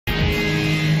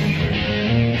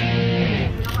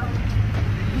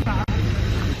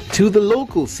To the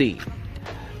local scene,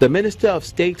 the Minister of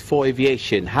State for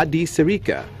Aviation,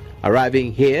 Sirika,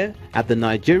 arriving here at the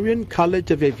Nigerian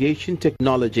College of Aviation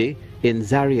Technology in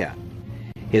Zaria.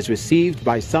 He is received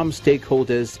by some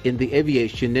stakeholders in the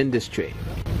aviation industry.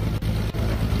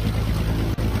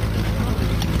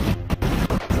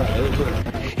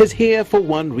 He's here for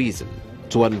one reason: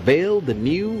 to unveil the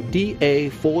new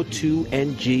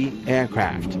DA-42NG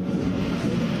aircraft.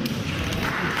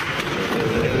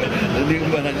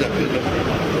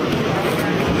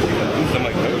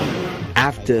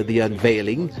 After the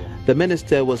unveiling, the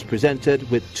minister was presented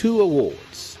with 2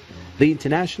 awards: the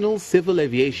International Civil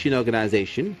Aviation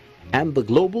Organization and the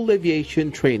Global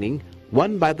Aviation Training,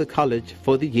 won by the college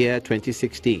for the year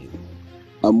 2016.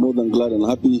 I'm more than glad and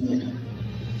happy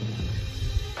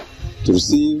to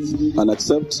receive and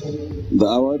accept the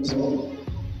award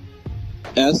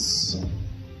as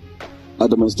a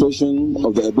demonstration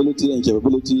of the ability and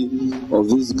capability of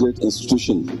this great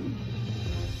institution.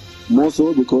 More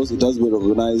so because it has been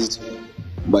recognized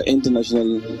by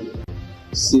International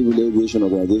Civil Aviation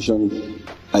Organization,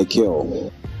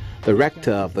 ICAO. The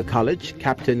rector of the college,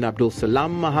 Captain Abdul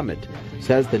Salam Mohammed,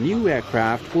 says the new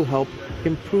aircraft will help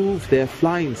improve their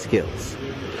flying skills.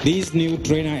 These new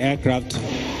trainer aircraft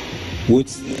would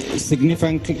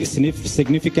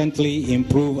significantly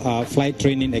improve our flight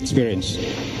training experience.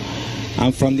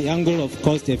 And from the angle of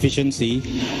cost efficiency,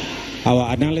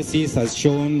 our analysis has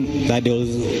shown that it will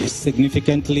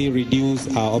significantly reduce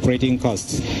our operating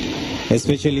costs,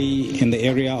 especially in the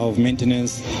area of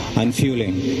maintenance and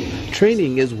fueling.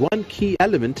 Training is one key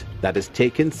element that is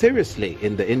taken seriously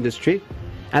in the industry,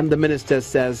 and the minister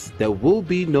says there will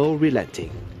be no relenting.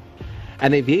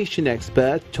 An aviation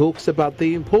expert talks about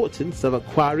the importance of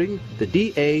acquiring the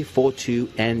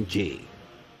DA-42NG.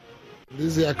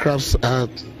 These aircrafts are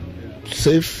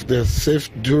safe, they're safe,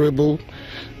 durable.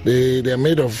 They're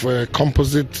made of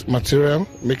composite material,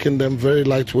 making them very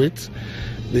lightweight.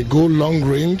 They go long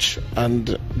range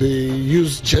and they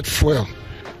use jet fuel.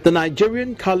 The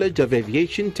Nigerian College of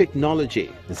Aviation Technology,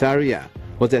 Zaria,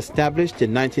 was established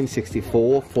in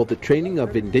 1964 for the training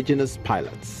of indigenous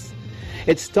pilots.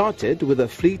 It started with a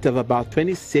fleet of about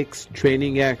 26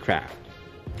 training aircraft.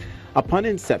 Upon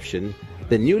inception,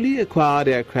 the newly acquired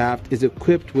aircraft is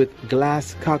equipped with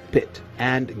glass cockpit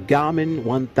and Garmin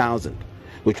 1000,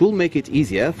 which will make it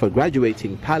easier for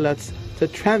graduating pilots to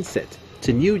transit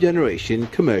to new generation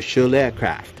commercial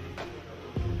aircraft.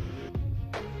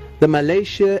 The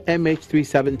Malaysia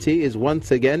MH370 is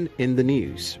once again in the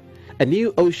news. A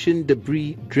new ocean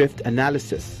debris drift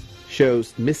analysis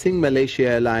shows missing Malaysia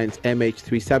Airlines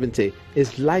MH370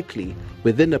 is likely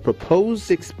within a proposed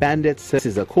expanded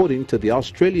services, according to the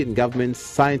Australian government's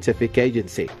scientific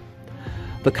agency.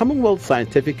 The Commonwealth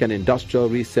Scientific and Industrial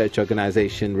Research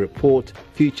Organisation report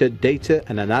featured data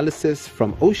and analysis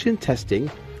from ocean testing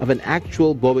of an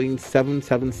actual Boeing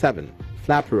 777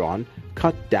 flaperon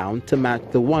cut down to match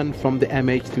the one from the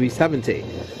MH370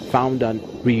 found on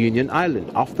Reunion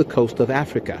Island off the coast of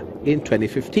Africa in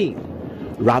 2015,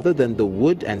 rather than the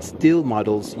wood and steel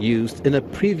models used in a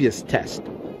previous test.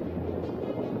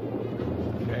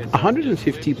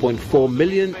 $150.4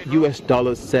 million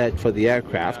search for the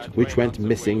aircraft, which went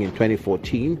missing in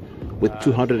 2014 with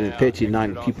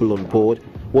 239 people on board,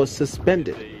 was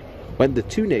suspended when the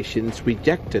 2 nations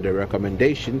rejected a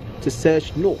recommendation to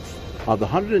search north of the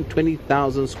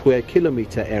 120,000 square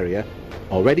kilometer area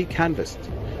already canvassed,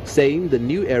 saying the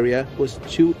new area was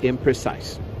too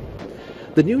imprecise.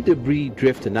 The new debris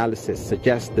drift analysis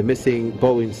suggests the missing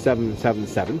Boeing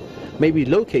 777 may be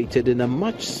located in a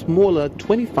much smaller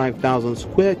 25,000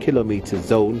 square kilometer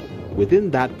zone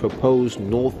within that proposed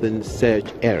northern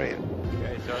search area.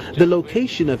 The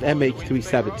location of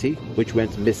MH370, which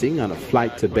went missing on a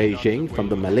flight to Beijing from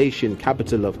the Malaysian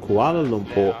capital of Kuala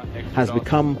Lumpur, has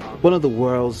become one of the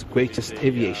world's greatest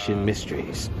aviation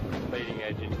mysteries.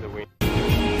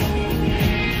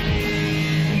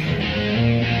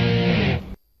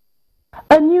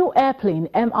 A new airplane,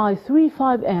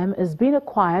 Mi-35M, is being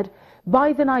acquired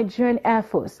by the Nigerian Air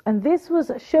Force, and this was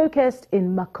showcased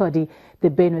in Makurdi, the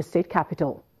Benue State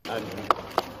capital.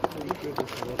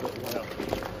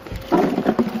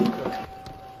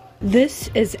 This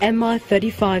is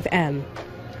Mi-35M,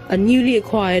 a newly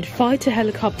acquired fighter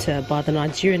helicopter by the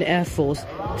Nigerian Air Force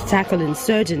to tackle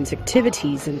insurgent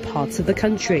activities in parts of the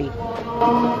country.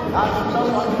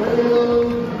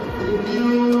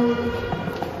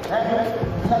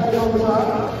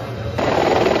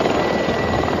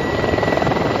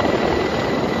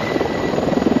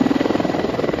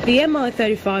 The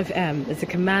Mi-35M is a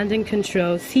command and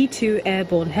control C-2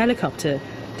 airborne helicopter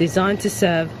designed to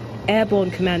serve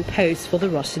airborne command posts for the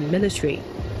Russian military.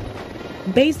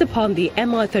 Based upon the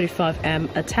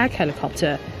Mi-35M attack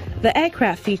helicopter, the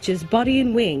aircraft features body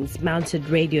and wings mounted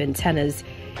radio antennas.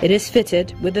 It is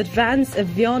fitted with advanced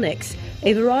avionics,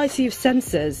 a variety of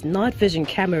sensors, night vision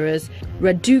cameras,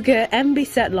 Raduga MB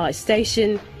satellite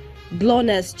station,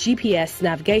 GLONASS GPS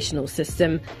navigational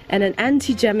system, and an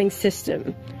anti-jamming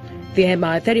system. The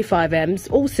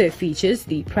Mi-35M also features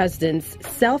the President's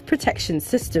self-protection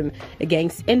system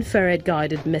against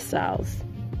infrared-guided missiles.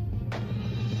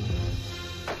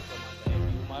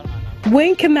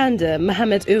 Wing Commander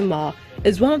Mohammed Umar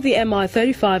is one of the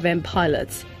Mi-35M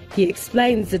pilots. He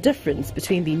explains the difference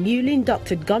between the newly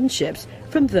inducted gunships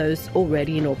from those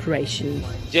already in operation.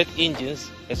 Jet engines,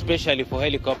 especially for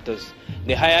helicopters,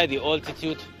 the higher the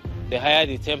altitude, the higher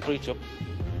the temperature,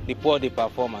 the poor the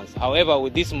performance. However,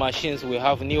 with these machines, we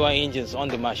have newer engines on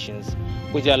the machines,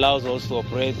 which allows us to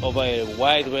operate over a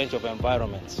wide range of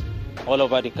environments all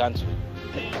over the country.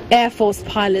 Air Force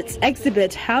pilots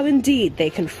exhibit how indeed they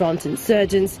confront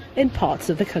insurgents in parts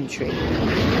of the country.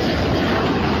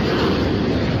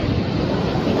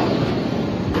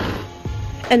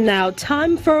 And now,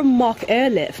 time for a mock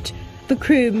airlift. The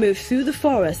crew moved through the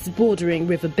forests bordering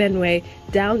River Benue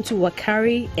down to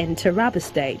Wakari in Taraba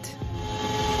State.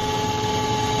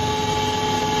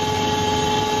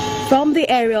 From the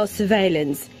aerial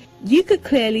surveillance, you could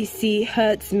clearly see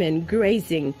herdsmen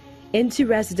grazing into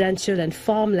residential and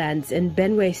farmlands in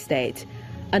Benue State,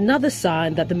 another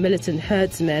sign that the militant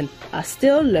herdsmen are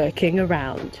still lurking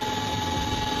around.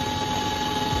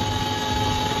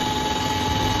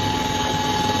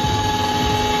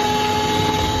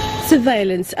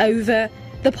 Surveillance over,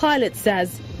 the pilot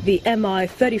says the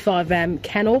Mi-35M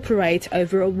can operate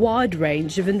over a wide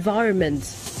range of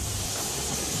environments.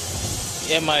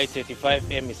 The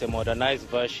Mi-35M is a modernized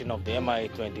version of the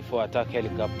Mi-24 attack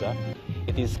helicopter.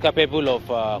 It is capable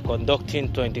of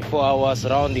conducting 24 hours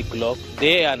round the clock,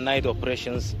 day and night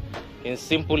operations in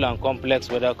simple and complex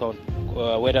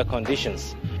weather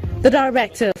conditions. The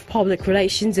Director of Public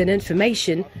Relations and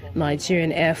Information,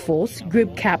 Nigerian Air Force,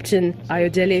 Group Captain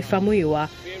Ayodele Famuyiwa,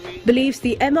 believes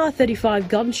the Mi-35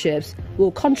 gunships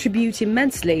will contribute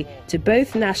immensely to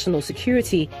both national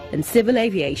security and civil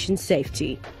aviation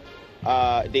safety.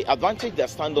 The advantage that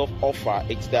standoff offers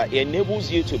is that it enables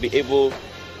you to be able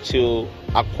to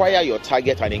acquire your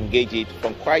target and engage it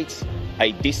from quite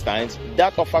a distance.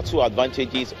 That offers two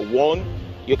advantages. One,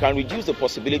 you can reduce the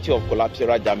possibility of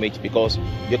collateral damage because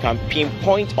you can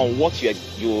pinpoint on what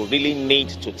you really need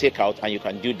to take out, and you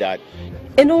can do that.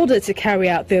 In order to carry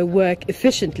out their work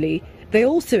efficiently, they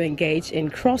also engage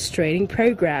in cross-training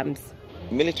programs.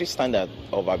 Military standard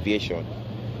of aviation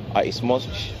is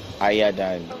much higher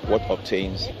than what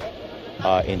obtains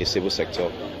in the civil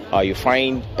sector. You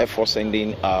find Air Force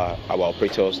sending our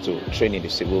operators to train in the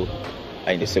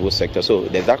civil sector, so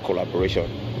there's that collaboration.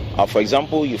 For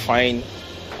example, you find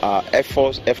Air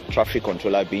Force Air Traffic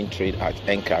Controller being trained at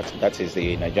NCAT, that is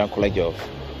the Nigerian College of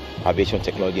Aviation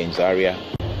Technology in Zaria.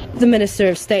 The Minister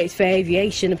of State for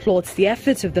Aviation applauds the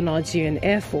efforts of the Nigerian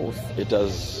Air Force. It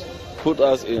has put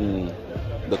us in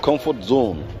the comfort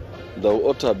zone that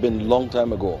ought to have been a long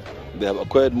time ago. They have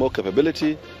acquired more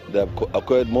capability, they have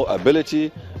acquired more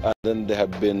ability, and then they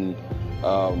have been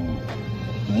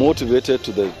motivated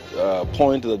to the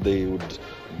point that they would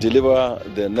deliver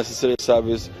the necessary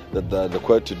service that they are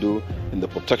required to do in the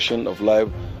protection of life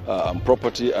and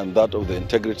property, and that of the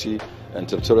integrity and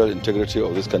territorial integrity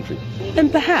of this country. And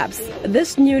perhaps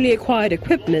this newly acquired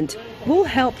equipment will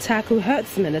help tackle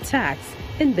herdsmen attacks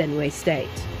in Benue State.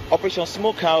 Operation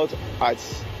Smokeout,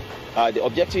 the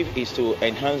objective is to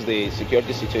enhance the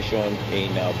security situation in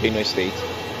Benue State.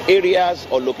 Areas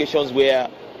or locations where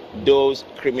those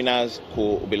criminals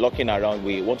could be lurking around,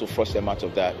 we want to force them out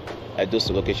of those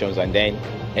locations, and then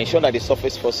ensure that the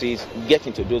surface forces get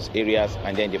into those areas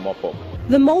and then they mop up.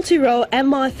 The multi-role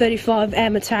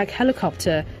Mi-35M attack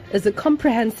helicopter is a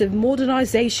comprehensive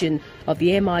modernization of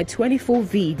the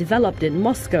Mi-24V developed in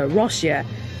Moscow, Russia,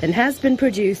 and has been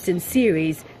produced in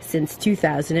series since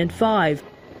 2005.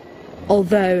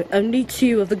 Although only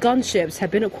 2 of the gunships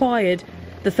have been acquired,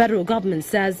 the federal government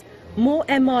says more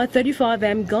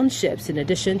Mi-35M gunships, in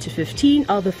addition to 15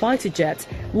 other fighter jets,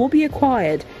 will be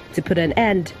acquired to put an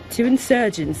end to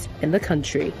insurgents in the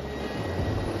country.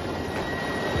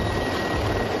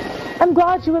 I'm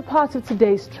glad you were part of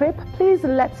today's trip. Please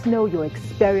let us know your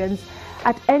experience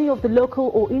at any of the local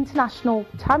or international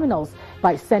terminals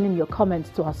by sending your comments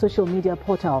to our social media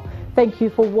portal. Thank you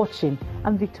for watching.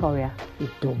 I'm Victoria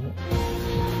Idomu.